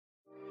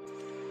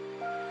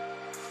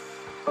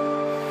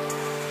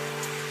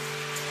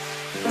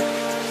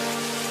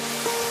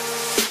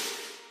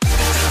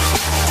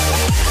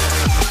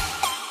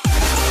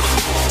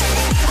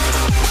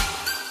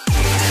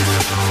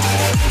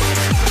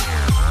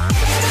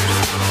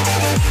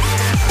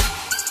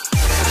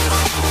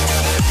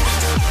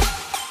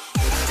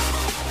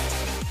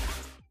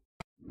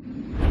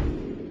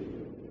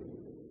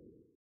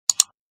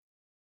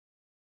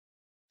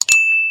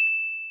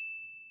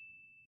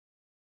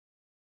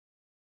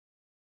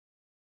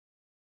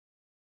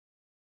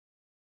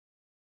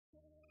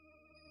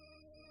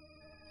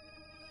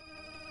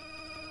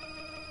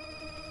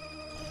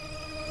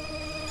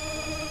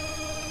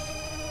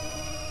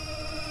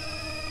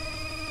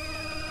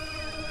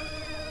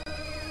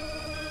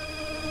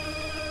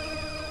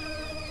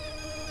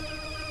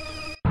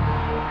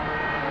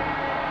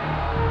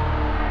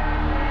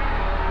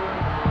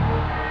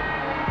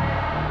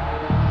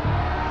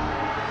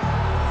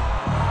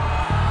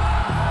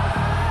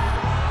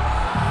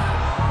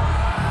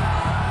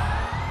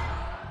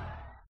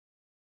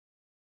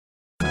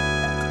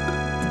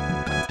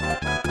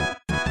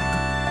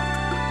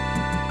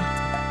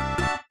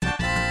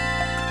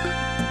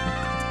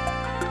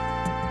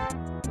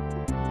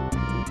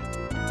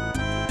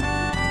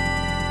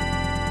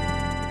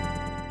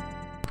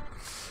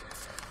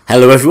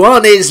Hello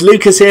everyone, it's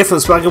Lucas here from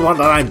Swaggerbond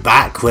and I'm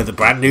back with a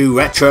brand new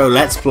retro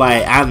Let's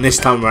Play, and this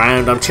time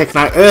around I'm checking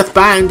out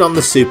Earthbound on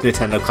the Super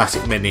Nintendo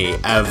Classic Mini.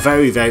 A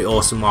very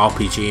awesome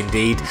RPG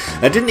indeed.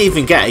 I didn't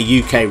even get a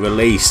UK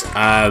release.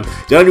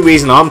 The only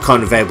reason I'm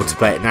kind of able to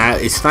play it now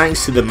is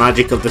thanks to the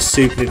magic of the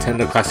Super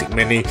Nintendo Classic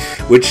Mini,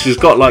 which has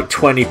got like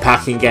 20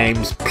 packing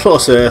games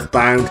plus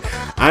Earthbound,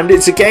 and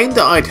it's a game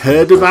that I'd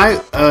heard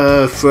about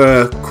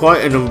for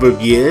quite a number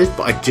of years,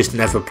 but I just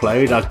never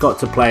played. I got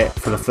to play it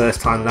for the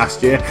first time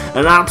last year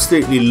and I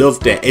absolutely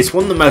loved it. It's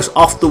one of the most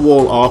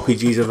off-the-wall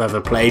RPGs I've ever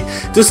played.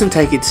 Doesn't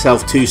take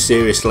itself too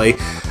seriously,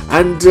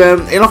 and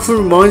it often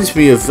reminds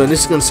me of, and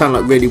this is going to sound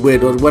like really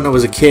weird, when I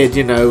was a kid,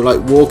 you know, like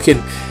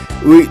walking.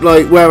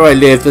 Like where I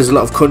live, there's a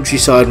lot of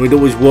countryside, and we'd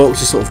always walk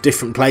to sort of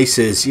different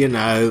places, you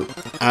know,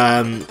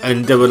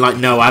 and there were like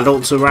no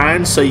adults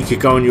around, so you could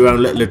go on your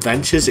own little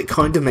adventures. It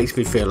kind of makes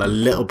me feel a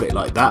little bit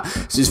like that,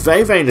 so it's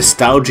very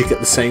nostalgic at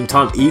the same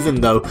time,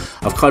 even though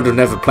I've kind of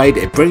never played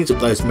it. It brings up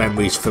those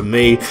memories for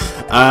me.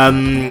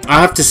 I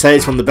have to say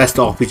it's one of the best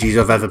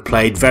RPGs I've ever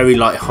played. Very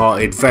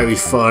light-hearted, very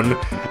fun,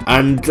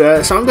 and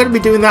so I'm going to be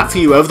doing that for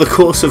you over the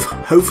course of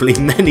hopefully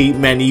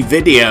many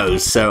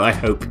videos, so I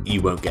hope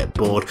you won't get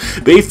bored.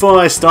 Before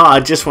I start, I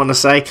just want to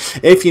say,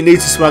 if you're new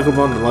to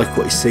Swaggerbond and like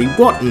what you see,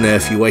 what on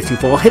earth are you waiting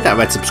for? Hit that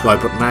red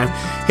subscribe button now,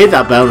 hit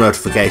that bell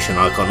notification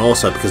icon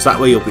also, because that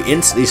way you'll be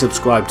instantly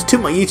subscribed to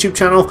my YouTube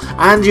channel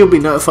and you'll be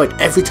notified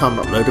every time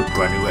I upload a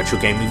brand new retro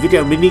gaming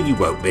video, meaning you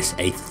won't miss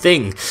a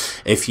thing.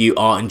 If you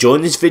are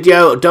enjoying this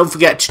video, don't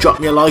forget to drop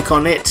me a like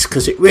on it,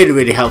 because it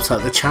really helps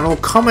out the channel.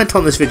 Comment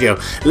on this video,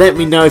 let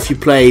me know if you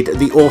played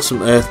the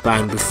awesome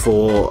Earthbound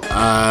before,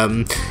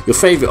 your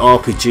favourite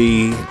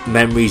RPG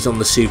memories on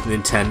the Super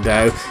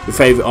Nintendo, your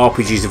favourite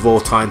RPGs of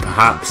all time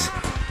perhaps.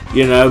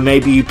 You know,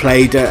 maybe you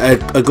played a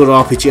good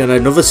RPG on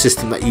another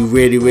system that you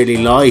really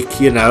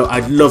like. You know,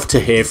 I'd love to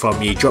hear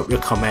from you. Drop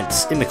your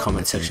comments in the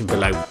comment section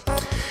below.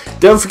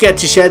 Don't forget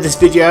to share this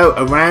video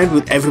around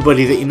with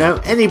everybody that you know,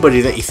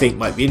 anybody that you think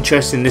might be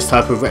interested in this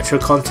type of retro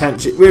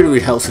content. It really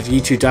helps with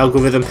YouTube's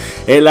algorithm.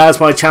 It allows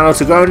my channel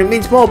to grow, and it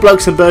means more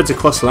blokes and birds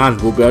across the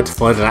land will be able to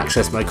find and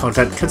access my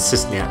content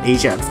consistently and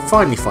easier. And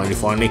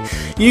finally,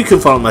 you can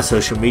follow my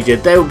social media.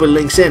 There will be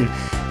links in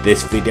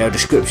this video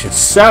description.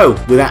 So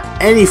without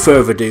any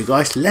further ado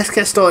guys, let's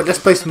get started. Let's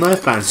play some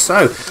Earthbound.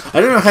 So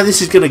I don't know how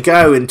this is going to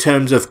go in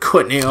terms of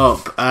cutting it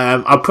up.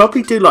 I'll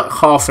probably do like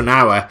half an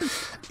hour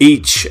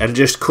each and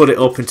just cut it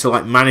up into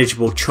like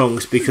manageable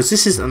chunks, because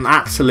this is an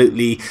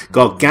absolutely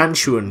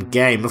gargantuan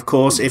game. Of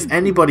course, if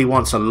anybody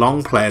wants a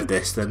long play of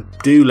this, then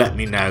do let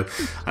me know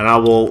and I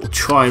will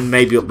try and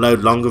maybe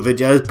upload longer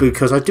videos,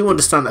 because I do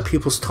understand that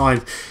people's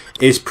time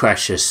is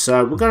precious.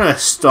 So we're going to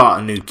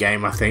start a new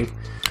game, I think,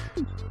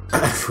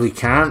 if we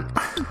can.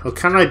 Or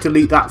can I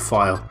delete that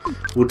file?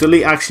 We'll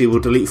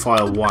delete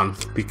file 1,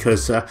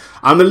 because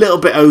I'm a little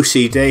bit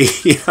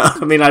OCD. You know?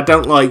 I mean, I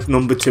don't like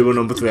number 2 or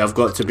number 3. I've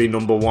got to be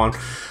number 1.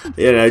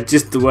 You know,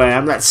 just the way I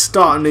am. Let's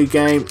start a new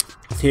game.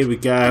 Here we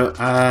go.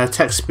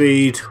 Text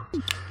speed,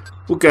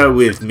 we'll go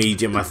with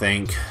medium, I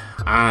think.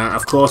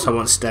 Of course I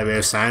want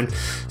stereo sound.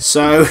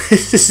 So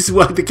this is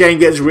where the game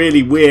gets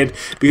really weird,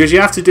 because you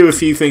have to do a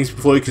few things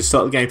before you can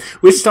start the game.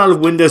 Which style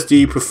of windows do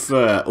you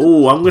prefer?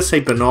 Oh, I'm going to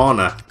say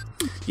banana.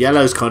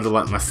 Yellow's kind of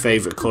like my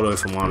favourite colour,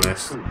 if I'm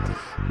honest.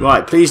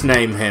 Right, please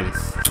name him.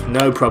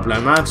 No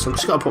problema. So I'm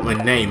just got to put my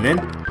name in.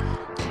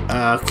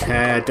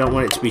 Okay, I don't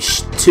want it to be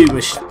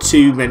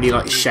too many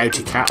like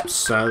shouty caps.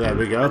 So there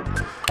we go.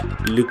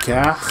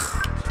 Luca.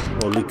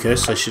 Or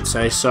Lucas, I should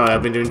say. Sorry,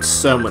 I've been doing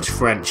so much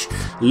French.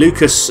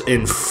 Lucas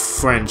in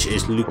French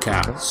is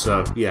Luca,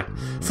 so yeah,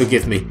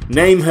 forgive me.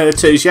 Name her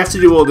too, so you have to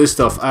do all this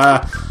stuff.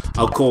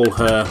 I'll call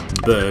her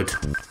Bird.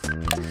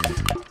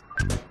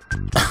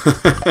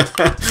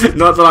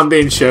 Not that I'm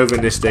being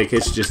chauvinistic,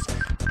 it's just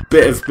a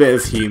bit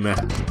of humour.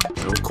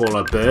 We'll call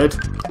her Bird.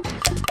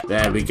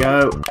 There we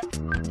go.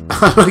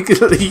 I like it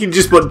that you can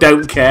just put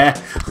don't care.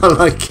 I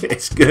like it,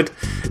 it's good.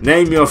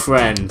 Name your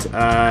friend.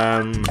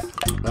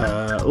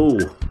 Oh,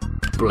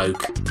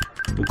 Bloke.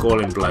 We'll call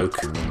him Bloke.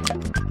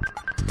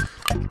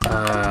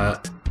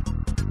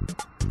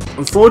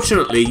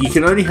 Unfortunately, you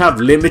can only have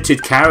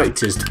limited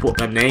characters to put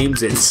their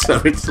names in, so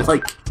it's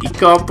like you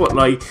can't put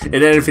like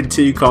in anything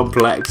too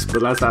complex,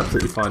 but that's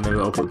absolutely fine. Then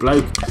I'll put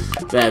Bloke.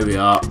 There we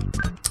are.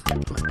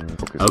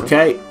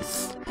 Okay.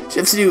 So you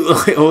have to do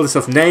like all this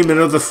stuff. Name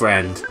another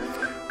friend.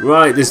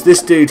 Right, there's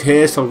this dude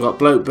here, so I've got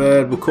Bloke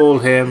Bird. We'll call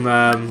him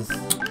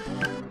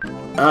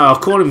I'll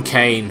call him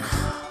Kane,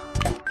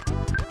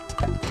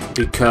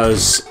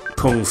 because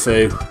Kung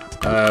Fu,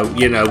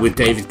 you know, with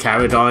David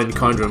Carradine,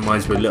 kind of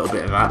reminds me a little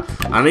bit of that.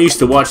 And I used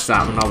to watch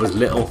that when I was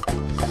little.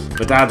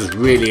 My dad was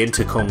really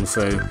into Kung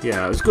Fu. You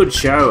know, it's a good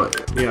show.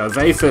 You know,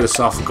 very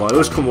philosophical. I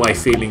always come away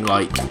feeling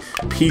like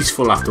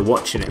peaceful after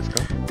watching it.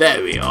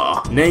 There we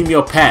are. Name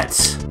your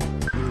pets.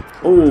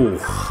 Oh,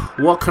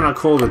 what can I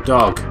call the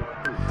dog?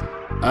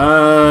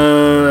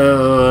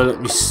 Let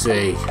me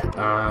see.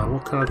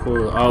 What can I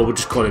call it? Oh, we'll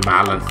just call him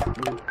Alan.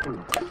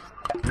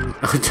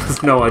 I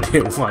have no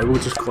idea why.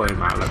 We'll just call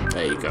him Alan.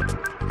 There you go.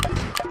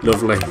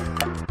 Lovely.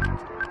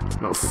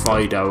 Not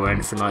Fido or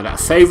anything like that.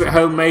 Favourite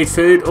homemade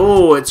food?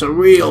 Oh, it's a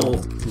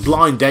real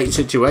blind date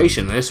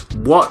situation, this.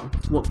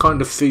 What kind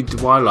of food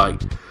do I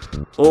like?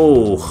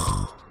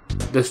 Oh,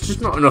 there's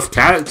just not enough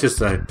characters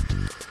though.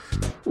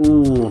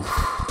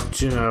 Oh,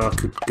 do you know, I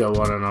could go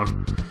on and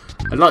on.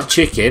 I like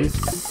chicken,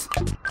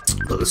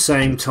 but at the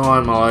same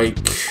time I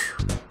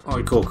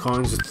like all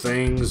kinds of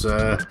things.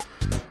 We'll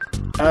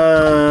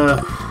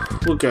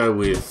go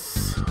with...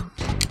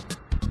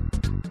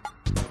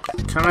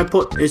 Can I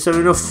put... Is there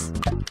enough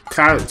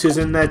characters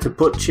in there to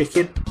put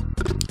chicken?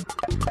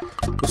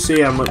 We'll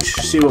see how much...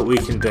 See what we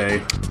can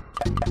do.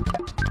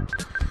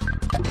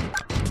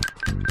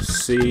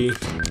 See...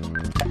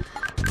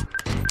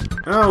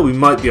 Oh, we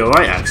might be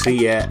alright actually,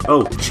 yeah.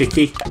 Oh,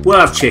 Chicky. We'll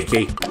have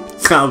Chicky.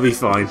 That'll be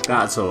fine.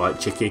 That's alright,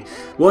 Chicky.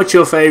 What's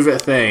your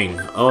favourite thing?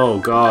 Oh,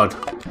 God.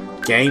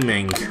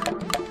 Gaming.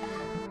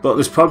 But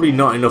there's probably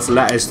not enough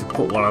letters to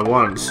put what I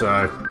want,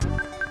 so...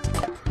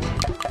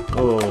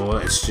 Oh,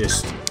 let's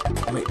just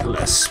make the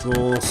letters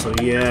small. So,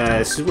 yeah,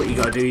 this is what you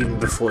gotta do even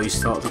before you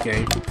start the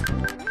game.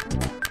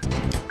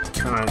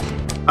 Can I...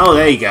 Oh,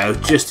 there you go.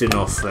 Just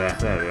enough there.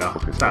 There we are.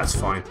 That's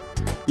fine.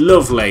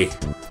 Lovely.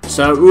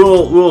 So, we're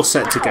all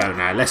set to go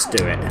now. Let's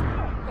do it.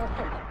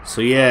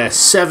 So yeah,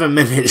 7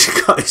 minutes,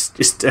 guys,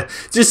 just to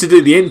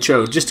do the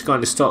intro, just to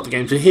kind of start the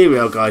game. So here we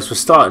are, guys. We're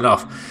starting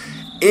off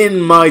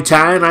in my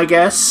town, I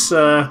guess.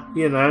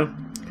 You know.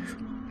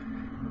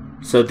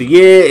 So the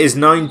year is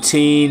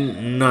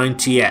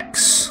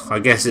 1990X. I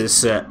guess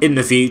it's in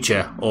the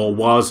future, or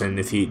was in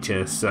the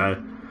future. So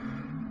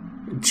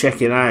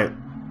check it out.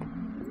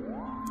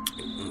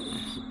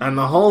 And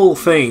the whole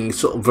thing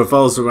sort of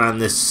revolves around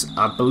this.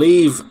 I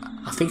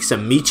think it's a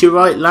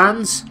meteorite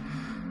lands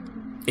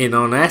in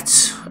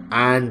Onett.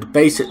 And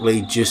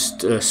basically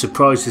just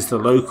surprises the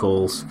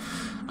locals,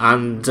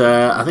 and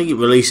I think it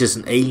releases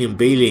an alien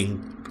being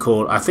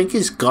called, I think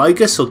it's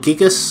Giygas or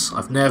Giygas.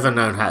 I've never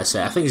known how to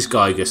say it. I think it's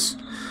Giygas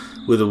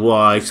with a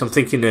Y. So I'm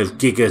thinking of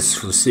Giygas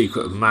from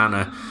Secret of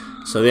Mana.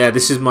 So yeah,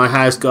 this is my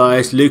house,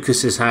 guys.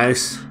 Lucas's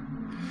house.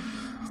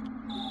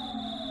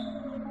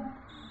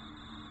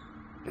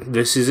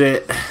 This is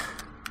it.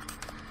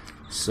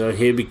 So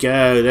here we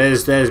go.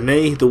 There's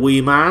me, the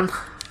wee man.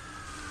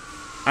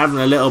 Having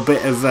a little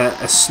bit of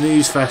a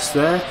snooze fest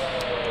there.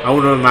 I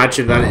want to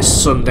imagine that it's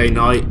Sunday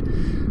night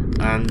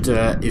and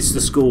it's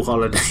the school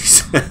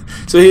holidays.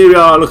 So here we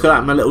are, look at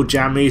that, my little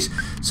jammies.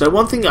 So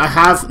one thing I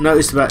have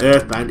noticed about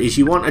Earthbound is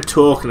you want to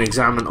talk and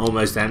examine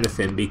almost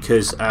anything,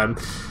 because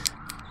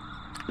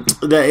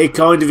it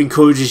kind of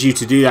encourages you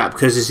to do that,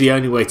 because it's the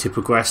only way to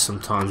progress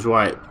sometimes.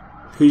 Right,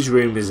 whose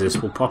room is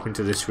this? We'll pop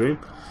into this room.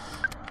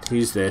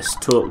 Who's this?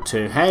 Talk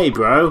to. Hey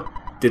bro,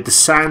 did the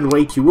sound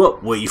wake you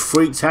up? Were you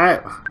freaked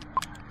out?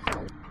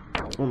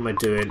 What am I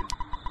doing?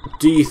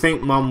 Do you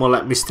think Mum will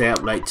let me stay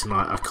up late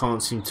tonight? I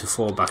can't seem to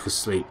fall back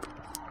asleep.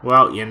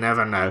 Well, you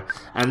never know.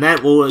 And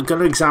then we're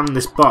going to examine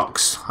this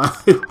box.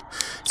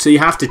 So you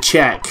have to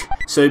check.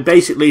 So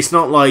basically it's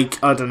not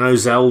like, I don't know,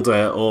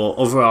 Zelda or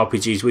other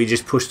RPGs where you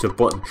just push the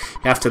button.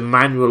 You have to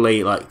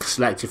manually like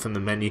select it from the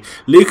menu.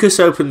 Lucas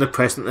opened the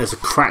present. There's a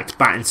cracked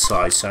bat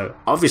inside. So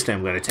obviously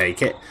I'm going to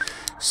take it.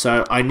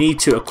 So I need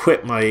to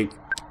equip my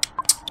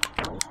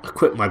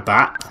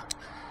bat.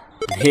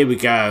 And here we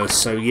go.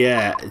 So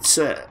yeah, it's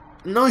a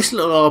nice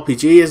little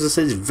RPG. As I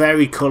said, it's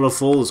very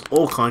colourful. There's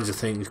all kinds of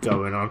things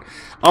going on.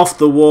 Off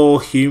the wall,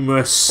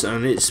 humorous,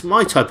 and it's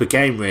my type of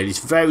game really. It's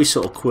very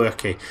sort of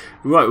quirky.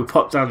 Right, we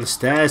pop down the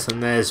stairs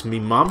and there's me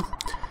mum.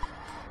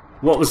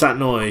 What was that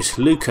noise?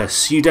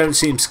 Lucas, you don't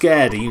seem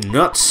scared. Are you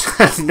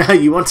nuts? No,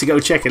 you want to go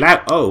check it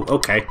out? Oh,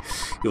 okay.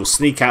 You'll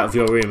sneak out of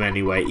your room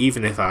anyway,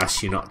 even if I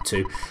ask you not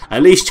to.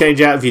 At least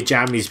change out of your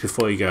jammies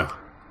before you go.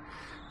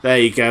 There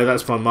you go,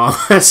 that's my mum.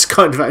 That's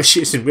kind of how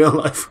she is in real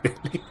life,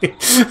 really.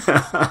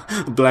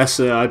 Bless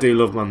her, I do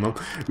love my mum.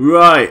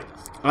 Right,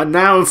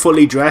 now I'm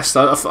fully dressed.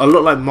 I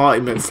look like Marty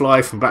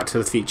McFly from Back to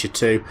the Future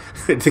 2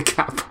 with the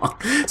cap on.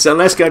 So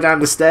let's go down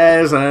the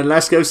stairs and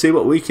let's go see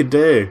what we can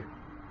do.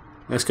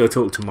 Let's go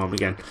talk to Mum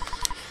again.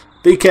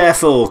 Be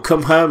careful,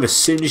 come home as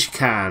soon as you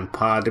can.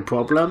 Pardon the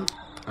problem.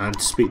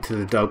 And speak to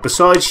the dog.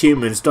 Besides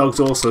humans, dogs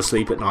also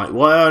sleep at night.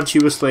 Why aren't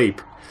you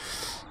asleep?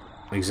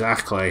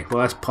 Exactly. Well,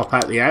 let's pop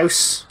out the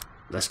house.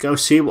 Let's go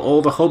see what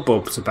all the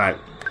hubbub's about.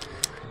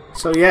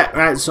 So yeah,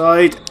 we're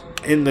outside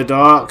in the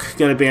dark.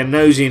 Going to be a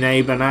nosy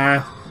neighbour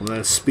now. I'm going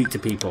to speak to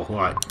people.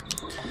 Right.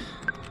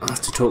 I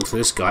have to talk to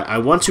this guy. I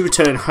want to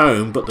return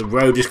home, but the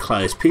road is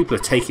closed. People are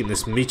taking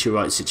this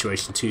meteorite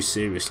situation too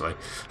seriously.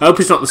 I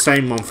hope it's not the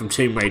same one from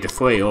Tomb Raider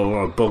 3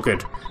 or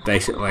buggered,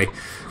 basically.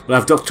 We'll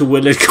have Dr.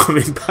 Willard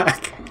coming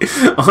back.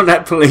 On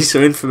that, police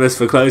are infamous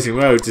for closing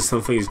roads if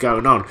something is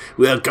going on.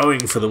 We are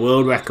going for the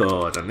world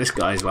record. And this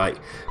guy's like,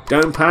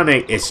 don't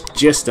panic. It's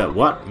just a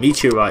what?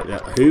 Meteorite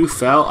that who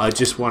fell? I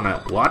just want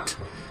to what?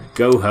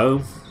 Go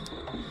home.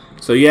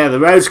 So yeah, the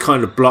road's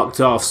kind of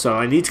blocked off, so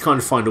I need to kind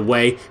of find a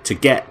way to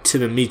get to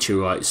the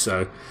meteorite.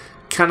 So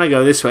can I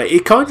go this way?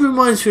 It kind of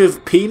reminds me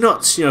of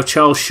Peanuts, you know,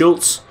 Charles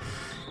Schultz.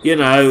 You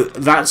know,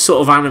 that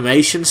sort of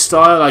animation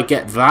style. I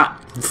get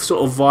that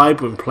sort of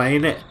vibe when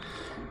playing it.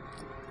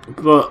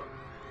 but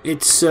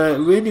it's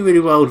really, really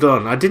well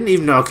done. I didn't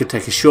even know I could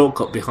take a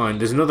shortcut behind.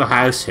 There's another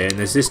house here, and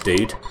there's this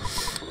dude.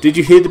 Did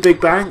you hear the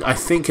big bang? I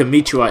think a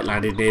meteorite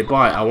landed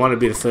nearby. I want to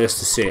be the first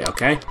to see it,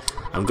 okay?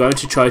 I'm going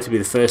to try to be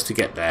the first to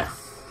get there.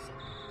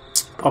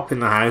 Pop in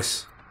the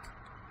house.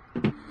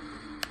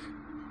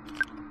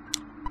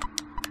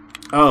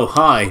 Oh,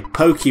 hi.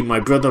 Pokey, my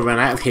brother ran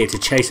out of here to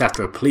chase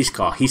after a police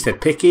car. He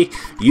said, Picky,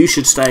 you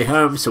should stay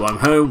home, so I'm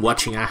home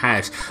watching our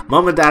house.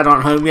 Mom and Dad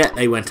aren't home yet.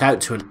 They went out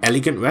to an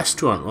elegant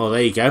restaurant. Well,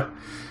 there you go.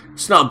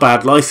 It's not a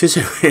bad life, is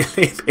it,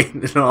 really,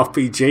 being an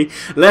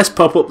RPG? Let's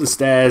pop up the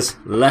stairs.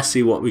 Let's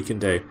see what we can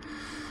do.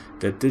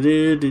 So yeah,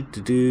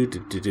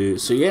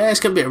 it's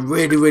going to be a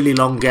really, really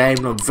long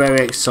game. I'm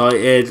very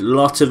excited.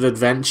 Lots of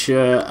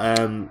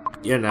adventure,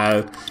 you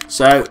know.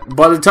 So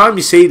by the time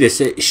you see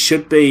this, it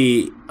should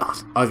be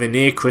either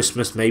near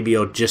Christmas, maybe,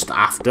 or just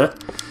after,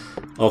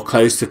 or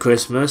close to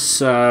Christmas.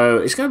 So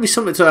it's going to be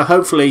something to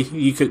hopefully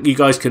you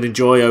guys can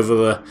enjoy over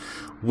the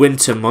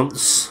winter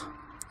months.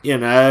 You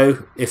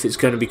know, if it's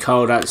going to be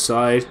cold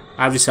outside,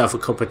 have yourself a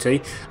cup of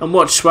tea and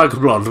watch Swagger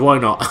Blonde. Why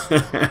not?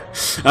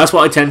 That's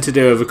what I tend to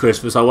do over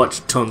Christmas. I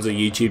watch tons of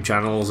YouTube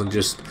channels and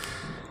just,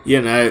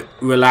 you know,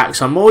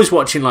 relax. I'm always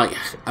watching like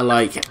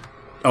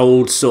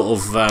old sort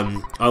of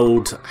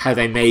old how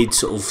they made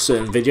sort of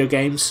certain video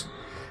games.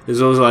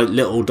 There's always like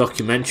little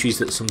documentaries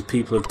that some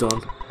people have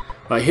done.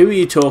 Right, who are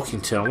you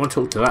talking to? I want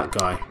to talk to that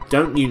guy.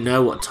 Don't you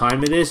know what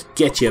time it is?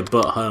 Get your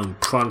butt home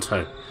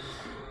pronto.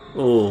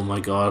 Oh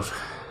my god.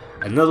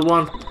 Another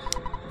one.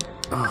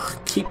 Oh,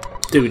 keep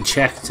doing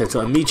checks.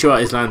 A meteorite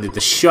has landed. The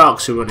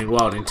sharks are running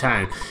wild in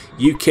town.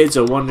 You kids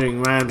are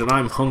wandering around and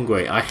I'm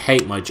hungry. I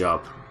hate my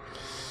job.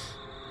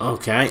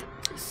 Okay.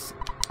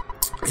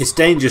 It's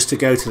dangerous to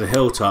go to the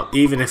hilltop.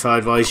 Even if I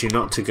advise you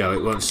not to go,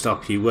 it won't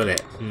stop you, will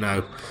it?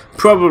 No.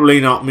 Probably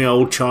not, me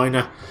old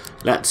China.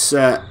 Let's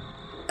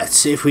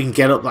see if we can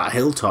get up that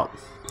hilltop.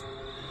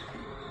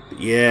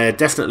 Yeah,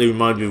 definitely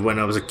reminded me of when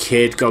I was a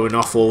kid, going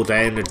off all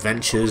day on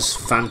adventures.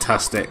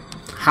 Fantastic.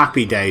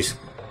 Happy days.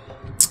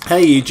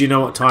 Hey, you, do you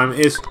know what time it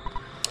is?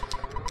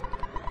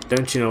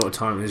 Don't you know what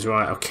time it is?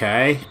 Right,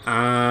 okay.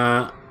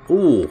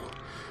 Ooh.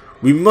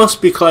 We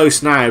must be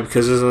close now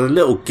because there's a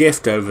little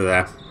gift over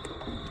there.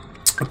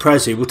 A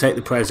Prezi. We'll take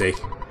the Prezi.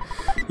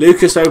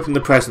 Lucas opened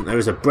the present. There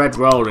is a bread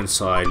roll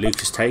inside.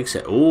 Lucas takes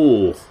it.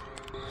 Ooh.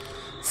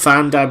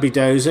 Fan Dabby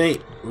Dozy.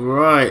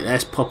 Right,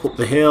 let's pop up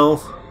the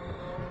hill.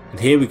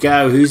 And here we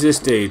go. Who's this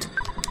dude?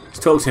 Let's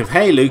talk to him.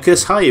 Hey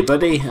Lucas, hiya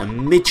buddy. A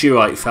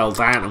meteorite fell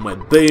down and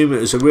went boom. It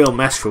was a real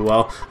mess for a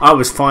while. I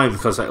was fine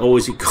because I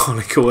always eat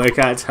conical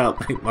workout to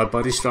help make my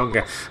body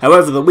stronger.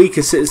 However, the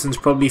weaker citizens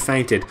probably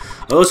fainted.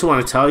 I also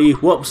want to tell you,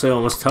 whoops, I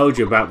almost told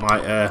you about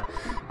my,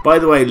 by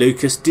the way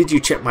Lucas, did you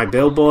check my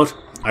billboard?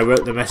 I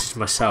wrote the message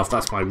myself.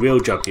 That's my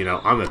real job, you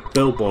know. I'm a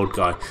billboard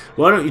guy.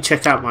 Why don't you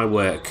check out my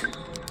work?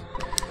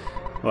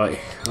 Right.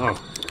 Oh.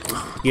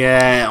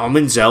 Yeah, I'm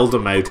in Zelda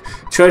mode.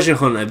 Treasure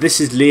hunter.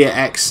 This is Leah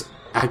X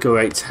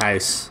Agorate's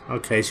house.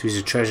 Okay, so he's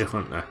a treasure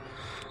hunter.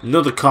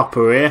 Another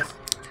copper here.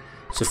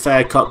 It's a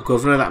fair cop,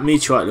 governor. That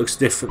meteorite looks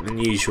different than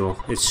usual.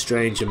 It's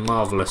strange and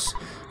marvellous,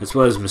 as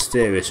well as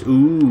mysterious.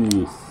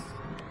 Ooh.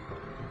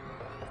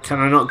 Can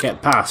I not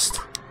get past?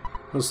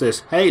 What's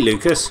this? Hey,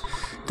 Lucas.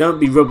 Don't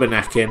be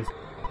rubbernecking.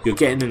 You're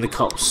getting in the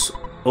cops'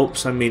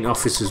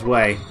 officer's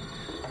way.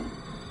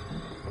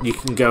 You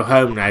can go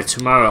home now.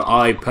 Tomorrow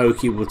I,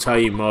 Pokey, will tell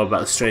you more about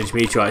the strange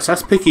meteorites.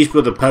 That's Picky's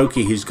brother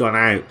Pokey who's gone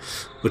out,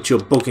 but you're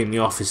bugging the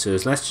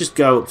officers. Let's just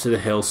go up to the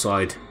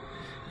hillside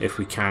if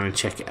we can and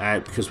check it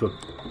out because we're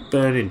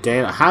burning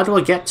daylight. How do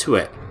I get to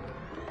it?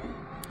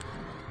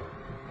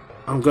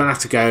 I'm gonna have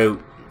to go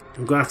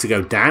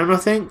down, I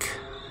think.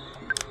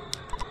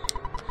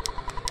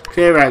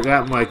 Clear out, get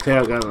out of my way, clear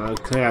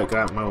out, get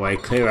out of my way,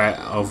 clear out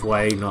of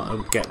way,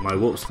 not get my,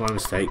 whoops, my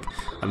mistake.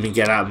 I mean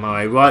get out of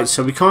my way. Right,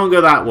 so we can't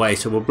go that way,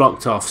 so we're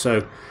blocked off,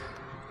 so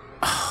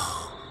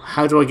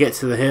how do I get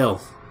to the hill?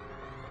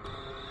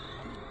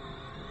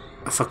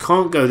 If I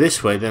can't go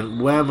this way, then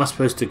where am I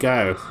supposed to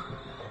go?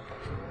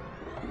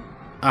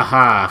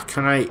 Aha,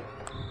 can I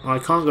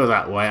can't go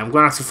that way. I'm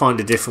going to have to find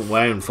a different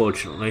way,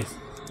 unfortunately.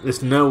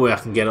 There's no way I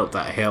can get up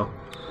that hill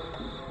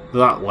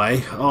that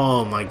way.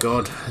 Oh my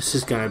god, this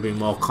is going to be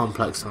more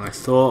complex than I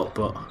thought,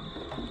 but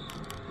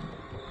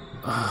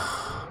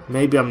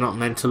maybe I'm not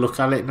meant to look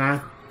at it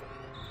now.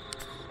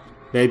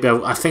 Maybe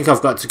I think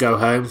I've got to go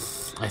home.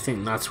 I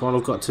think that's what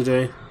I've got to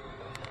do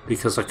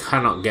because I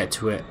cannot get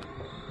to it.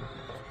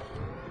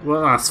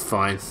 Well, that's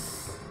fine.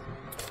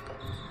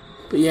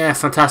 But yeah,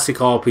 fantastic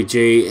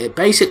RPG.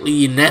 Basically,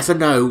 you never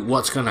know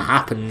what's going to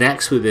happen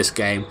next with this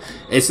game.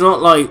 It's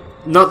not like,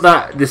 not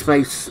that this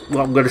makes,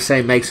 what I'm going to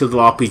say makes other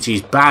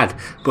RPGs bad,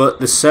 but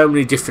there's so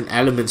many different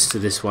elements to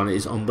this one. It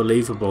is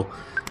unbelievable.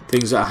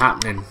 Things that are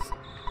happening.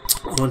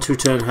 I want to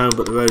return home,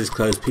 but the road is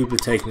closed. People are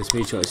taking this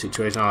meteorite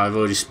situation. Oh, I've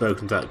already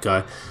spoken to that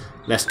guy.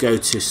 Let's go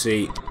to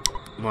see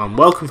Mom.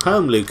 Welcome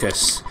home,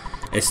 Lucas.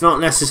 It's not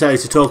necessary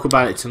to talk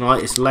about it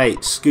tonight. It's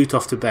late. Scoot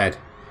off to bed.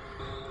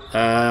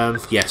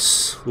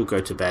 Yes, we'll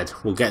go to bed.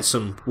 We'll get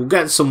some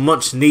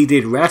much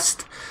needed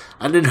rest.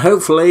 and then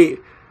hopefully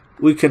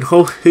we can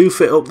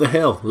hoof it up the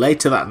hill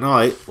later that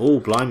night. Oh,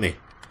 blimey.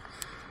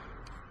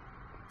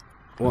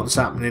 What's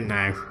happening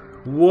now?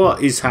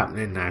 What is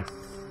happening now?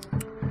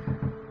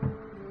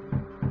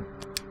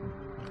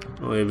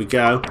 Oh, here we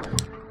go.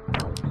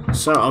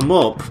 So I'm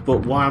up,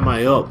 but why am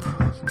I up?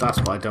 That's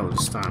what I don't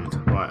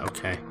understand. Right,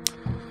 okay.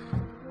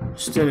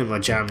 Still in my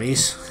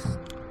jammies.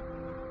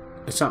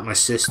 Is that my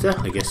sister?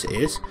 I guess it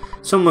is.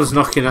 Someone's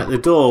knocking at the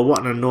door.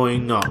 What an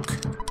annoying knock.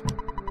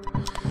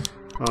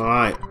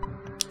 Alright.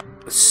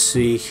 Let's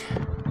see.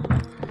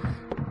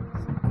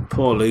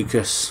 Poor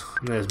Lucas.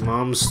 There's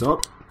Mum's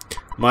stop.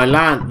 My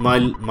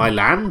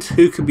land?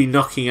 Who could be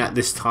knocking at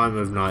this time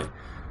of night?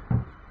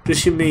 Does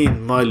she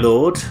mean my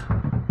lord?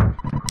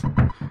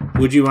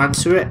 Would you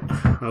answer it?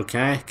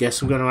 Okay,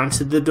 guess I'm going to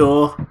answer the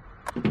door.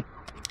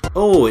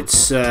 Oh,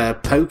 it's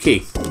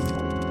Pokey.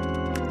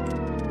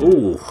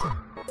 Ooh.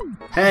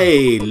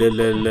 Hey,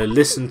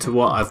 listen to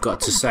what I've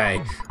got to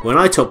say. When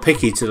I took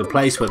Picky to the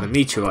place where the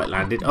meteorite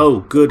landed...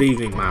 Oh, good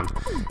evening, ma'am.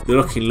 You're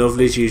looking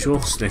lovely as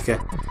usual,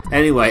 snicker.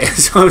 Anyway,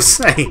 as I was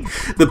saying,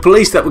 the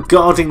police that were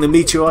guarding the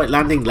meteorite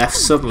landing left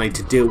suddenly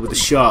to deal with the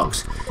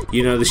sharks.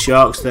 You know the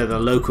sharks, they're the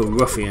local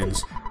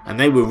ruffians. And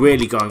they were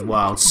really going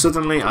wild.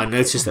 Suddenly, I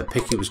noticed that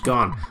Picky was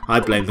gone. I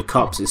blame the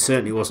cops. It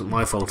certainly wasn't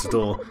my fault at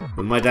all.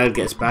 When my dad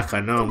gets back,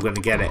 I know I'm going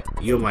to get it.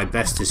 You're my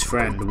bestest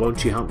friend.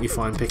 Won't you help me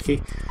find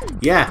Picky?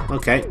 Yeah,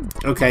 okay.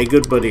 Okay,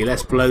 good buddy.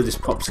 Let's blow this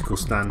popsicle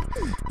stand.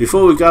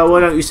 Before we go, why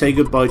don't you say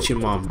goodbye to your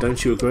mom?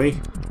 Don't you agree,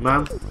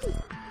 ma'am?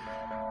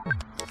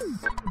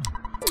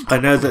 I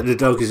know that the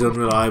dog is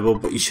unreliable,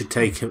 but you should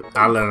take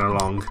Alan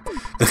along.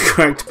 The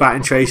correct bat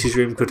in Tracy's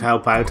room could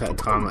help out at a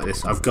time like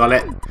this. I've got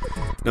it.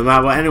 No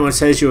matter what anyone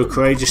says, you're a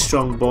courageous,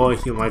 strong boy.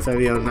 You're my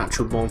very own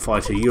natural born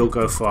fighter. You'll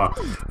go far.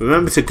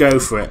 Remember to go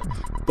for it.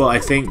 But I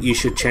think you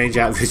should change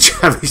out of your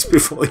jammies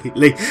before you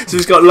leave. So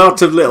it's got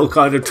lots of little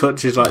kind of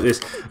touches like this.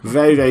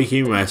 Very, very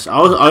humorous. I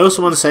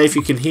also want to say, if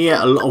you can hear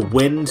a lot of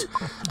wind,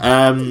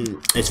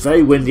 it's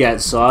very windy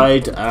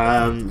outside.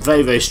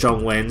 Very, very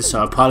strong wind.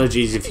 So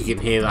apologies if you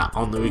can hear that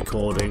on the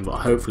recording, but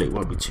hopefully it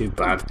won't be too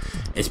bad.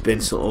 It's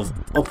been sort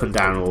of up and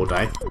down all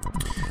day.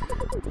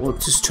 Well,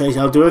 just Tracy,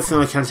 I'll do everything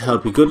I can to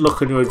help you. Good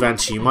luck on your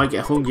adventure. You might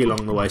get hungry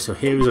along the way, so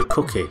here is a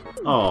cookie.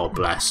 Oh,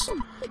 bless.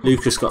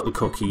 Lucas got the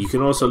cookie. You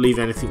can also leave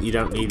anything you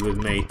don't need with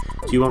me.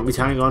 Do you want me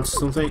to hang on to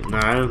something?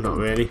 No, not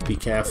really. Be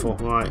careful.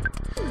 Right.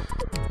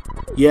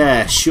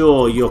 Yeah,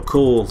 sure, you're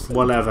cool.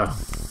 Whatever.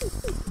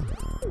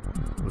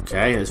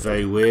 Okay, that's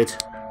very weird.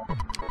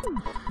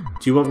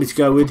 Do you want me to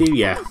go with you?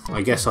 Yeah,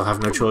 I guess I'll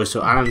have no choice.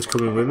 So Alan's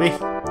coming with me.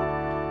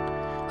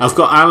 I've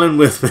got Alan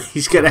with me.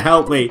 He's going to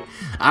help me.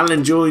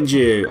 Alan joined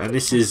you. And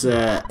this is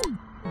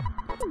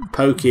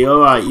Pokey.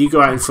 Alright, you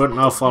go out in front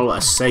and I'll follow at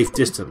a safe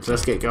distance.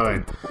 Let's get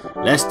going.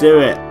 Let's do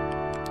it.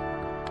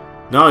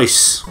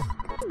 Nice.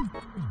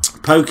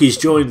 Pokey's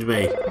joined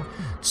me.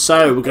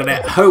 So we're going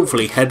to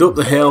hopefully head up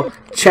the hill.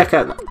 Check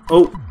out the...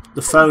 Oh,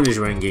 the phone is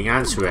ringing.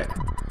 Answer it.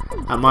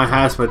 At my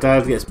house, my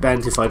dad gets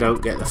bent if I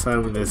don't get the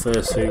phone in the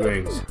first 2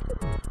 rings.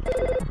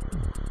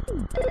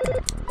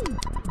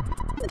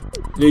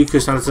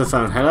 Lucas answers the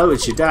phone. Hello,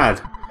 it's your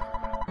dad.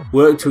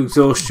 Work to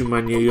exhaustion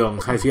when you're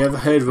young. Have you ever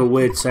heard of a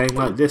weird saying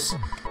like this?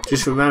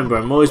 Just remember,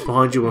 I'm always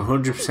behind you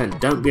 100%.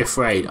 Don't be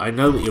afraid. I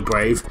know that you're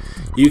brave.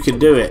 You can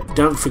do it.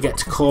 Don't forget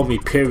to call me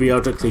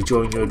periodically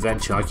during your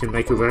adventure. I can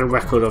make a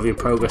record of your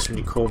progress when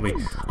you call me.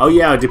 Oh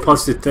yeah, I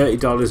deposited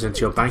 $30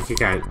 into your bank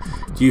account.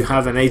 Do you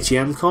have an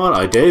ATM card?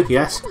 I do,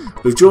 yes.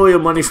 Withdraw your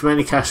money from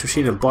any cash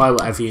machine and buy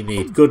whatever you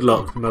need. Good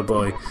luck, my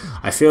boy.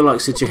 I feel like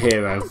such a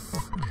hero.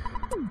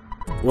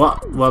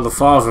 What? Well, the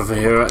father of a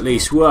hero at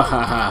least.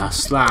 Wahaha,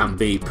 slam,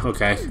 beep.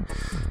 Okay.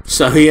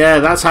 So yeah,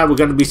 that's how we're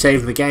going to be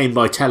saving the game,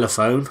 by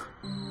telephone.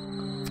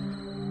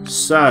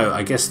 So,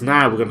 I guess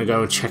now we're going to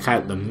go and check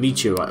out the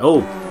meteorite.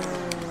 Oh!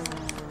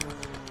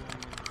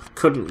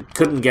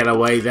 Couldn't get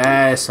away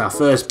there. It's our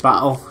first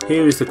battle.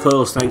 Here is the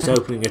coil snake's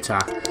opening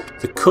attack.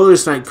 The coil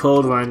snake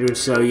called around you, and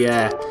so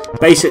yeah.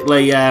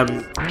 Basically,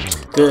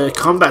 the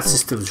combat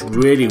system's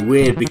really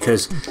weird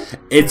because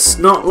it's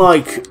not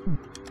like...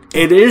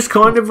 It is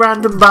kind of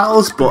random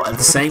battles, but at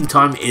the same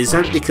time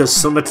isn't, because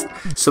some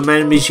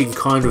enemies you can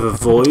kind of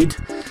avoid.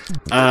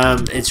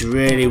 It's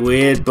really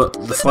weird, but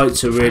the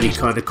fights are really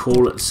kind of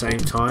cool at the same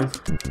time.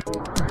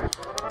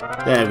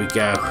 There we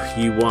go,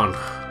 you won.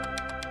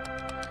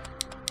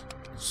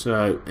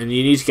 So, and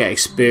you need to get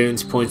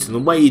experience points, and the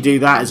way you do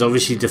that is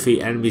obviously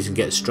defeat enemies and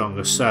get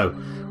stronger. So,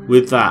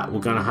 with that, we're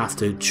going to have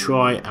to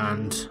try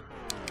and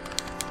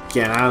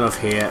get out of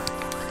here.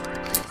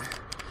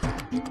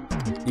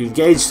 You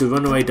engage the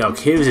runaway dog.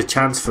 Here is a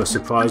chance for a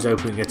surprise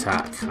opening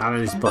attack.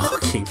 Alan is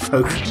barking.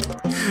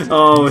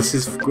 Oh, this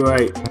is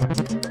great.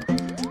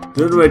 The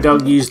runaway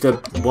dog used a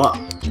what?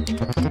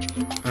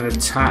 An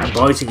attack,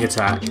 biting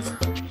attack.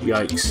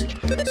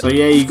 Yikes. So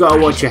yeah, you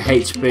gotta watch your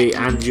HP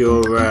and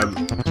your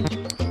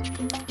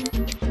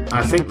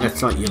I think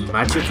that's like your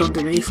magic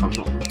underneath. I'm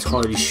not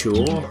entirely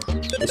sure.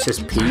 It says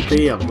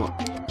PP. I'm not.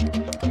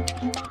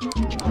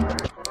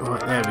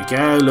 Right, there we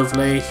go.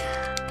 Lovely.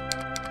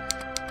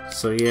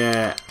 So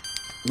yeah,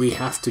 we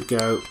have to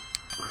go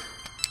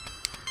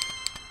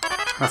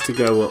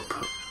up.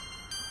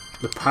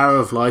 The power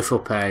of life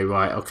up A,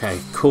 right, okay,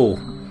 cool.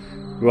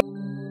 Right.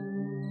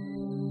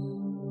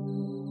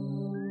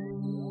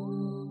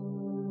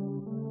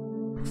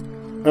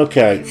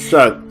 Okay,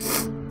 so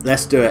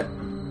let's do it.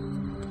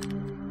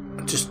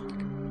 I just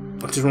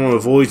want to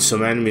avoid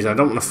some enemies. I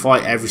don't want to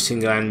fight every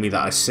single enemy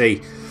that I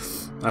see.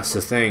 That's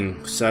the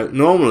thing. So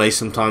normally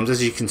sometimes,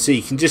 as you can see,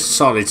 you can just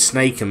solid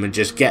snake them and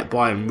just get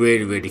by them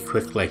really, really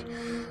quickly.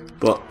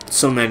 But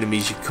some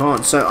enemies you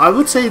can't. So I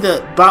would say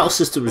that battle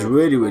system is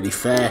really, really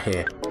fair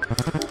here.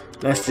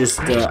 Let's just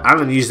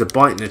Alan used a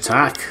biting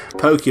attack.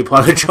 Pokey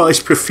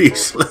apologised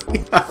profusely.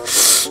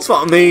 That's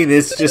what I mean.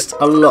 It's just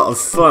a lot of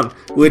fun.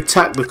 We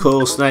attack the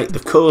coil snake. The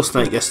coil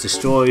snake gets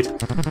destroyed.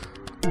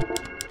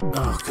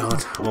 Oh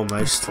god,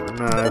 almost.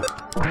 No.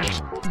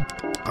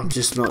 I'm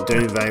just not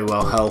doing very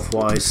well health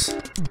wise.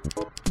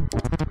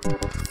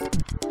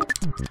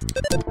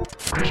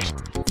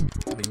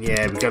 I mean,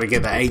 yeah, we've got to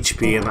get that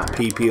HP and that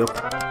PP up.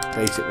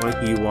 Basically,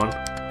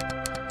 U1.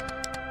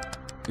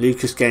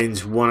 Lucas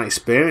gains 1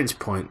 experience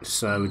point,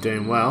 so we're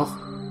doing well.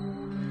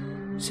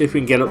 See if we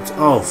can get up to...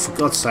 Oh, for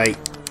God's sake.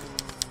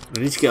 I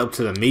need to get up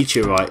to the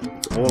meteorite.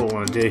 That's all I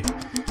want to do.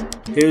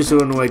 Here's the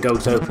runaway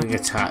dog's opening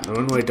attack. The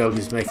runaway dog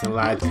is making a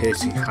loud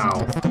piercing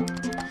howl.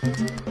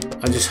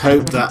 I just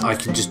hope that I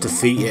can just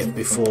defeat it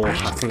before.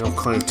 I think I'm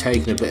kind of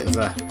taking a bit of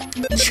a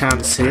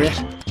chance here.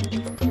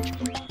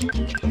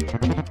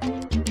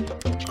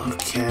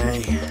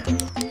 Okay.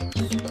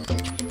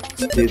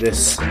 Let's do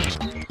this.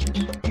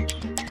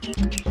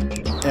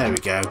 There we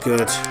go,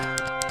 good.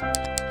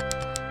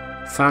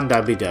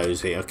 Fandabby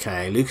Dozy,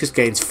 okay. Lucas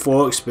gains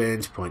 4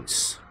 experience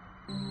points.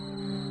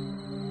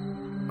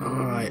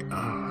 Alright,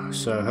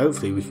 so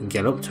hopefully we can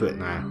get up to it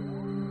now.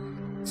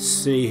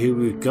 See who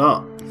we've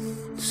got.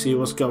 See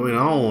what's going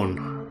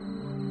on.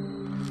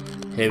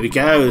 Here we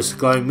go, it's a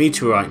glowing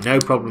meteorite, no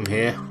problem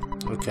here.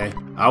 Okay.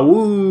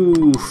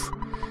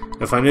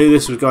 Awoof! If I knew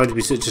this was going to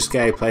be such a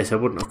scary place, I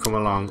wouldn't have come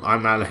along.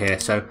 I'm out of here.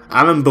 So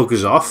Alan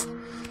buggers off.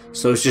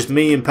 So it's just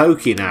me and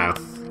Pokey now.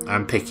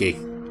 And Picky.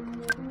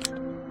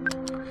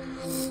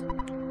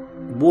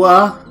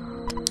 What?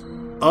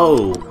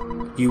 Oh,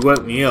 you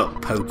woke me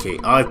up, Pokey.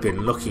 I've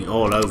been looking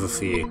all over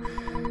for you.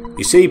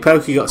 You see,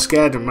 Pokey got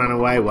scared and ran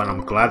away. Well,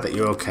 I'm glad that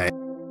you're okay.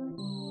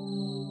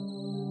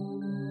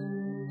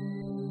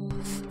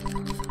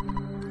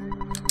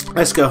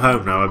 Let's go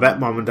home now. I bet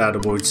Mom and Dad are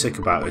worried sick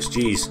about us.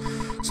 Jeez.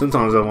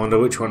 Sometimes I wonder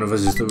which one of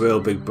us is the real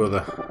big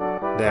brother.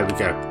 There we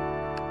go.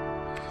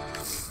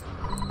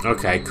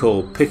 Okay,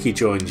 cool. Picky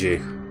joined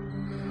you.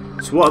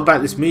 So what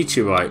about this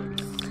meteorite?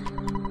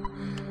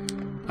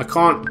 I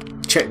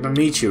can't check the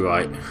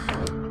meteorite.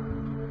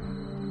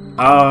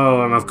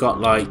 Oh, and I've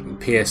got like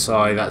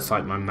PSI. That's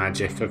like my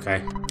magic.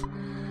 Okay.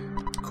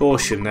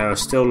 Caution, there are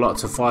still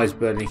lots of fires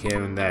burning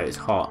here and there. It's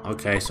hot.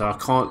 Okay, so I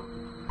can't...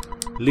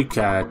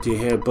 Luca, do you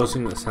hear a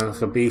buzzing that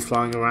sounds like a bee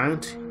flying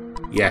around?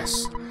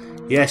 Yes.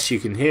 Yes, you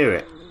can hear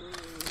it.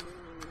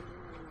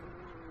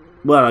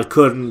 Well, I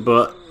couldn't,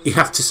 but you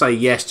have to say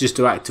yes just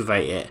to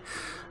activate it.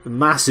 A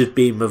massive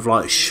beam of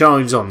light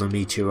shines on the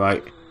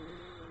meteorite.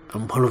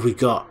 And what have we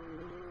got?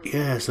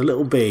 Yeah, it's a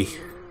little bee.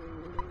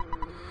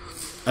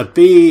 A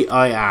bee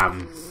I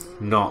am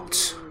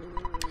not.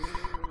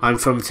 I'm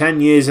from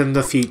 10 years in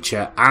the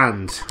future,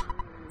 and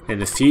in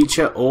the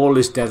future all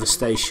is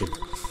devastation.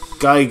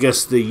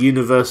 Giygas, the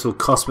universal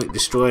cosmic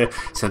destroyer,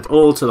 sent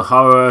all to the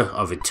horror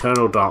of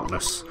eternal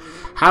darkness.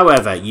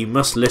 However, you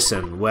must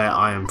listen where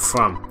I am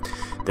from.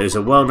 There is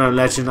a well-known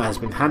legend that has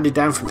been handed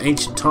down from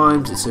ancient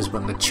times. It says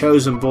when the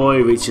chosen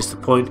boy reaches the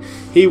point,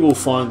 he will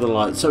find the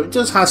light. So it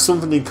does have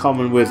something in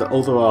common with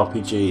other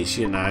RPGs,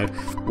 you know,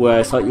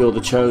 where it's like you're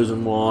the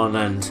chosen one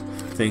and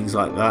things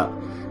like that.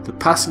 The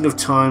passing of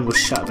time will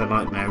shatter the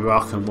nightmare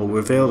rock and will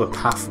reveal the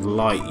path of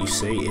light, you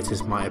see. It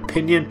is my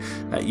opinion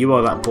that you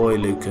are that boy,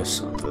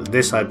 Lucas.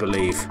 This I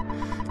believe.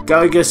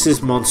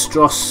 Giygas'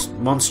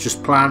 monstrous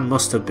plan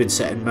must have been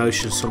set in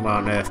motion somewhere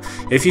on Earth.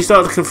 If you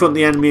start to confront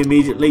the enemy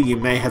immediately, you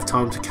may have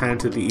time to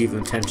counter the evil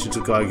intentions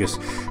of Giygas.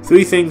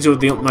 3 things are of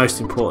the utmost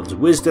importance: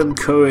 wisdom,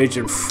 courage,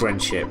 and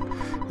friendship.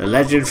 The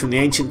legend from the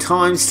ancient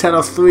times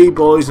tells of 3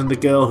 boys and a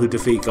girl who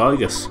defeat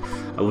Giygas.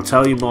 I will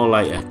tell you more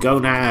later. Go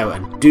now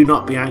and do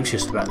not be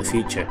anxious about the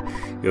future.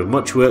 You have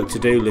much work to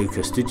do,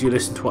 Lucas. Did you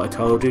listen to what I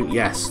told you?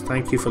 Yes.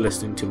 Thank you for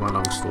listening to my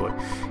long story.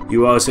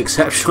 You are as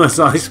exceptional as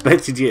I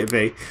expected you to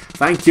be.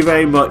 Thank you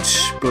very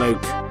much,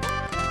 bloke.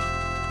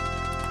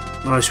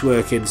 Nice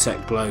work,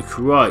 insect bloke.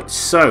 Right,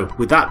 so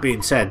with that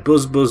being said,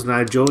 Buzz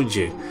now joins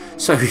you.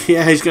 So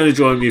yeah, he's going to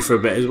join me for a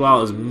bit as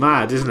well. It's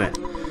mad, isn't it?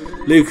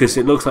 Lucas,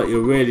 it looks like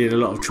you're really in a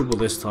lot of trouble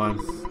this time.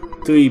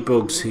 3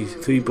 boys,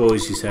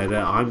 he said.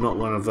 I'm not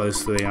one of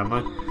those 3, am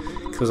I?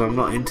 Because I'm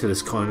not into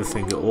this kind of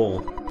thing at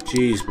all.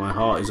 Jeez, my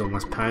heart is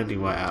almost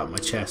pounding right out of my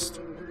chest.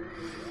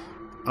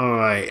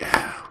 Alright,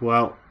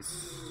 well,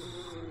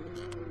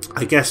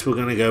 I guess we're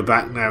going to go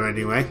back now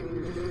anyway.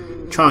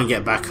 Try and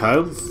get back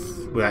home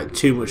without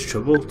too much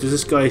trouble. Does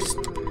this guy...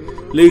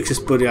 Lucas,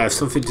 buddy, I have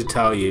something to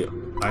tell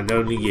you. And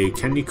only you.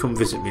 Can you come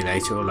visit me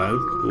later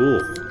alone?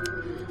 Ooh.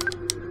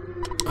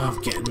 I'm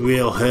getting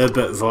real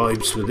Herbert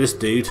vibes with this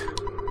dude.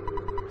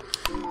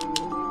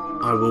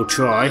 I will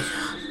try.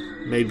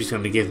 Maybe he's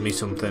going to give me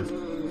something.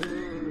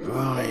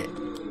 Right.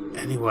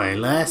 Anyway,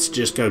 let's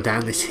just go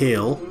down this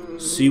hill.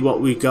 See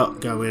what we got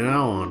going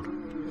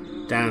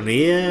on. Down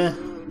here.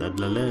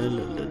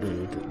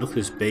 Look at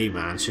this bee,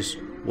 man. It's just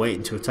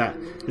waiting to attack.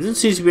 There doesn't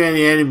seem to be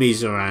any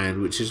enemies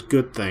around, which is a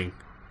good thing.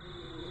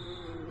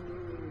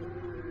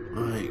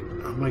 Right.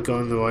 Am I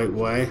going the right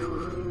way?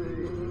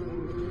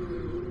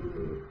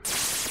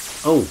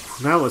 Oh,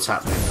 now what's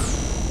happening?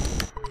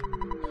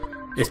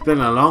 It's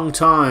been a long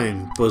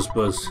time, Buzz.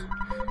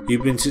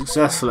 You've been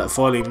successful at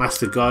foiling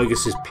Master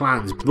Giygas'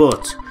 plans,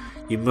 but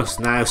you must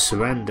now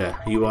surrender.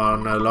 You are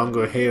no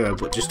longer a hero,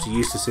 but just a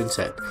useless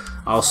insect.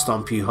 I'll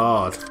stomp you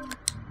hard.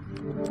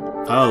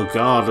 Oh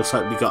god, looks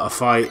like we got a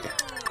fight.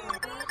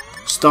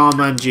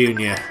 Starman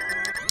Jr.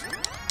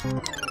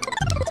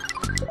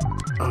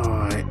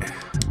 Alright.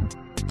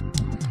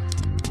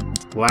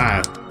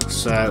 Wow.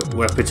 So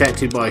we're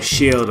protected by a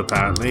shield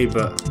apparently,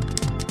 but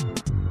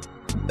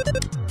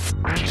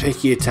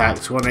tricky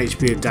attacks, 1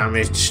 HP of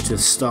damage to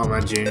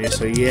Starman Jr.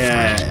 So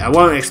yeah, I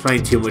won't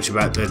explain too much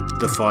about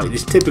the fight.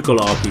 It's typical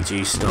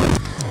RPG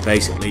stuff,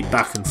 basically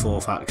back and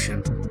forth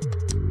action.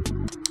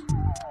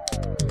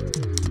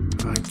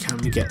 Right, can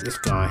we get this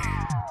guy?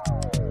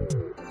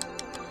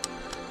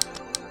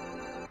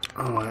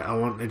 Alright, I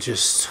want to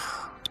just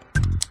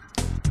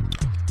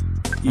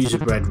use a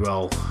bread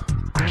roll.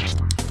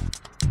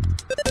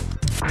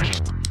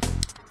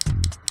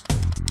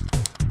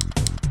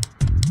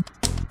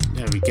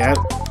 There we go.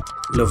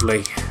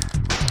 Lovely.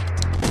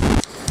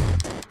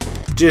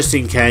 Just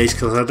in case,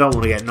 because I don't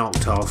want to get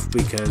knocked off,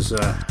 because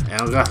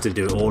I'll have to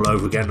do it all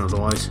over again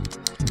otherwise.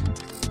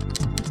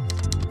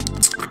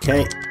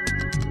 Okay.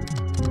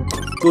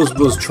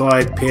 Buzz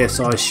tried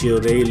PSI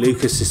Shield E.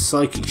 Lucas's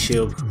Psychic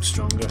Shield becomes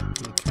stronger.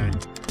 Okay.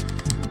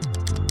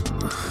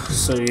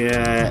 So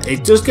yeah,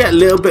 it does get a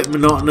little bit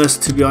monotonous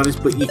to be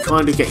honest, but you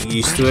kind of get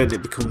used to it.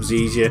 It becomes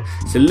easier.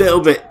 It's a little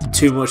bit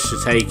too much to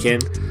take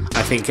in,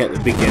 I think, at the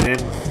beginning.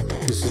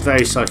 This is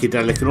very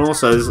psychedelic, and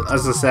also,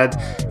 as I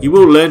said, you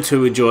will learn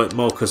to enjoy it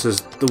more because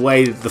the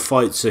way the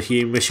fights are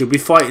humorous. You'll be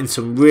fighting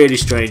some really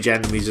strange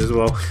enemies as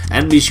well,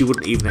 enemies you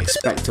wouldn't even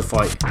expect to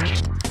fight.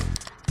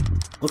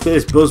 Look at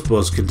this,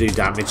 Buzz can do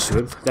damage to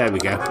him. There we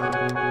go.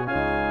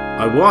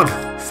 I won.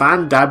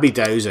 Fan Dabby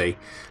Dozy.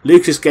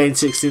 Lucas gained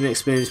 16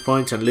 experience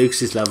points, and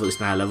Lucas's level is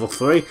now level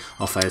 3.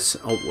 Offense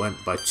went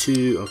by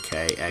 2.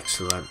 Okay,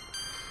 excellent.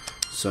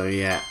 So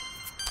yeah,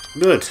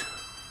 good.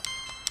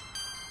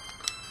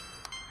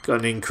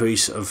 Got an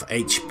increase of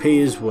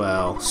HP as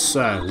well.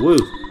 So, woo.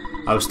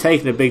 I was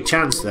taking a big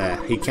chance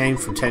there. He came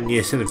from 10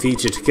 years in the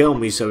future to kill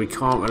me, so he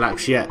can't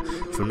relax yet.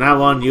 From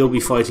now on, you'll be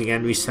fighting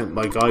enemies sent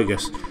by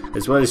Giygas,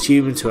 as well as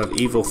humans who have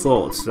evil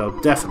thoughts. They'll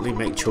definitely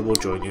make trouble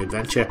during your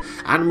adventure.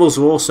 Animals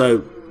are also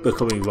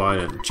becoming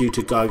violent, due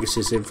to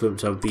Giygas'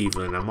 influence over the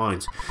evil in our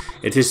minds.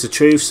 It is the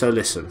truth, so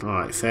listen.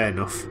 Alright, fair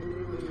enough.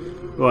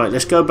 Right,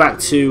 let's go back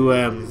to,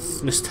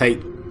 let's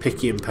take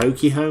Picky and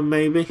Pokey home,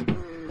 maybe?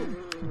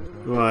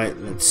 Right,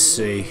 let's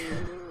see.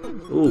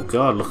 Oh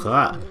god, look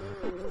at that.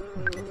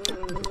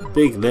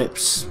 Big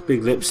lips,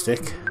 big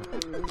lipstick.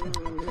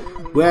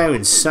 Where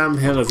in Sam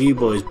Hill have you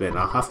boys been?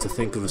 I'll have to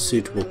think of a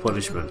suitable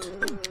punishment.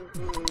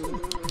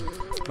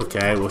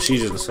 Okay, well she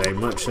doesn't say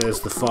much.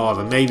 There's the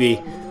father. Maybe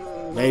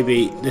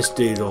this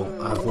dude will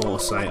have more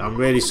to say. I'm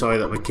really sorry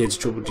that my kids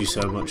troubled you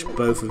so much.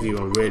 Both of you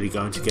are really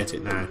going to get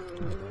it now.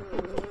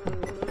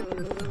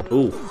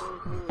 Ooh.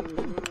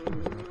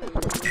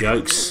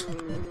 Yikes.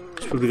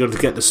 Probably going to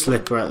get the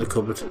slipper out of the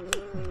cupboard.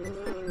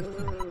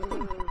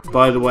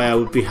 By the way, I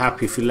would be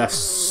happy if you left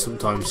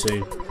sometime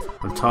soon.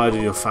 I'm tired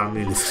of your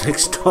family living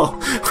next door.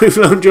 We've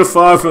loaned your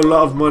father a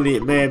lot of money.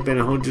 It may have been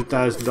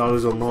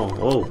 $100,000 or more.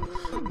 Oh,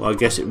 well, I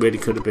guess it really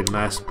could have been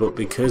less, but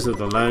because of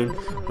the loan,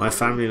 my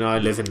family and I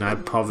live in now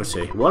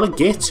poverty. What a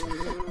git!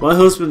 My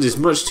husband is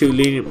much too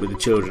lenient with the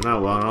children.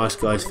 Oh well, nice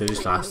guys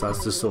finished last.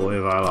 That's the story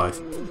of our life.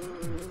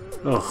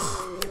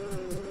 Oh,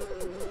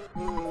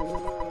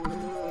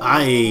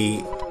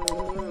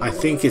 I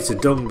think it's a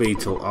dung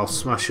beetle. I'll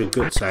smash your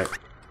guts out.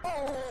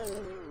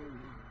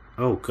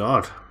 Oh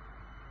god.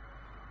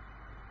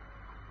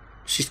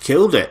 She's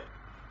killed it.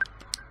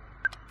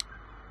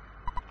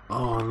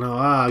 Oh no,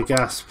 I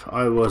gasp.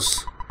 I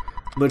was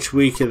much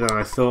weaker than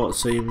I thought,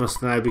 so you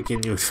must now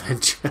begin your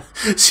adventure.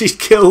 She's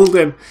killed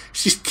him.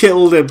 She's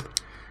killed him.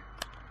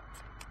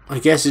 I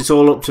guess it's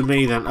all up to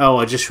me then. Oh,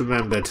 I just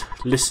remembered.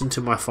 Listen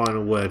to my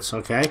final words,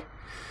 okay?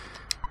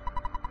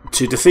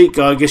 To defeat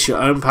Giygas,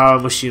 your own power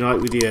must unite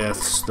with the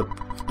Earth's. The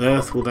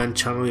Earth will then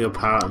channel your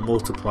power and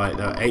multiply it.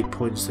 There are 8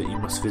 points that you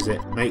must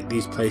visit. Make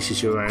these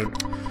places your own.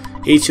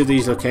 Each of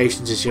these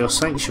locations is your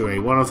sanctuary.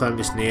 One of them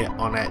is near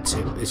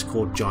Onett. It's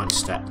called Giant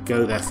Step.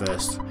 Go there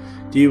first.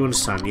 Do you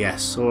understand?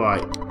 Yes.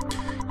 Alright.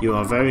 You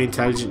are a very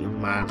intelligent young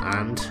man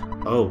and...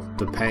 Oh,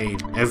 the pain.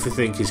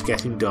 Everything is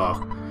getting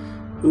dark.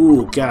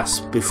 Ooh,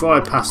 gasp. Before I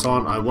pass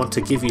on, I want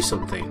to give you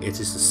something. It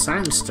is the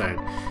sound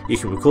stone. You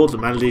can record the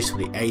melodies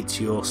from the 8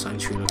 to your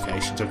sanctuary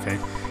locations. Okay.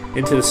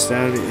 Into the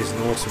stone, it is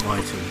an awesome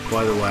item.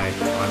 By the way,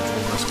 I'm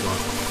almost gone.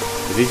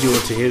 But did you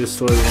want to hear the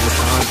story one more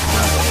time?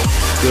 No.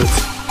 Good.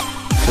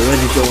 It's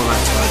already done on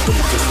that side, but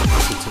it doesn't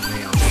matter to me.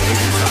 I'm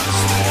really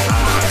fast.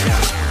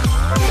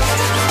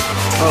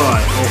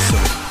 Alright,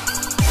 awesome.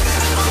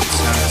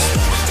 Sound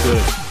stone.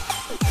 Good.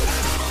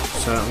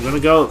 So I'm going to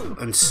go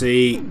and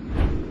see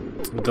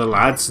the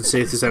lads and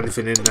see if there's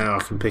anything in there I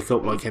can pick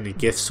up, like any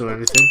gifts or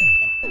anything.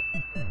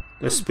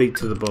 Let's speak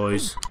to the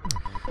boys.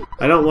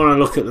 I don't want to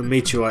look at the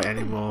meteorite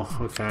anymore.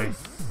 Okay.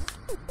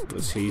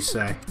 What's he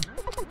say?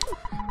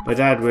 My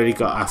dad really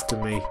got after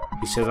me.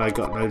 He said I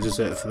got no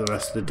dessert for the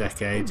rest of the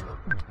decade.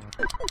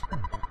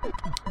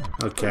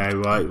 Okay,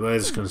 right, we're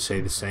just going to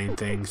say the same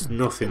things.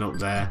 Nothing up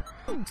there.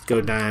 Let's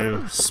go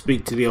down,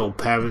 speak to the old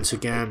parents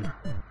again.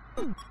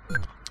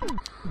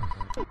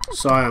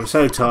 Sorry, I'm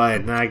so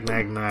tired. Nag,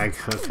 nag, nag.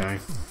 Okay.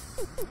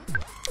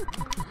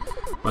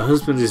 My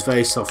husband is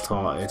very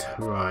soft-hearted.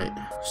 Right.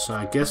 So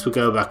I guess we'll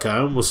go back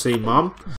home. We'll see Mom.